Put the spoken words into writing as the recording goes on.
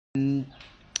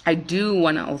I do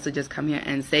want to also just come here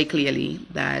and say clearly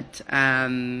that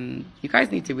you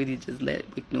guys need to really just let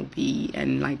Wicknell be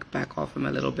and like back off him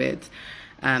a little bit.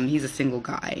 He's a single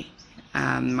guy.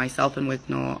 Myself and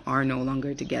Wicknell are no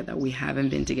longer together. We haven't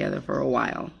been together for a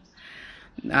while.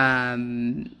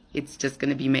 It's just going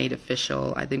to be made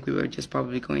official. I think we were just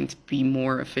probably going to be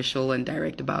more official and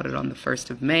direct about it on the 1st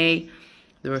of May.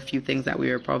 There were a few things that we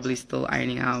were probably still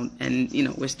ironing out, and you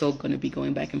know, we're still going to be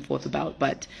going back and forth about,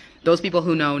 but those people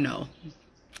who know.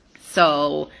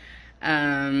 So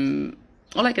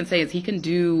all I can say is he can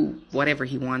do whatever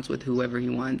he wants with whoever he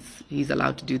wants. He's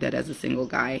allowed to do that as a single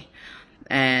guy,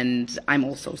 and I'm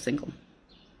also single.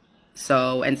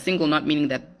 So, and single not meaning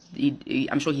that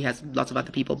I'm sure he has lots of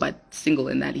other people, but single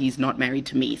in that he's not married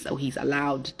to me, so he's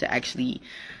allowed to actually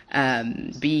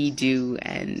do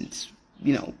and,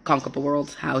 you know, conquer the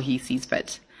world how he sees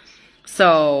fit.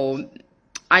 So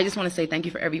I just want to say thank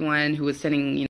you for everyone who is sending, you know,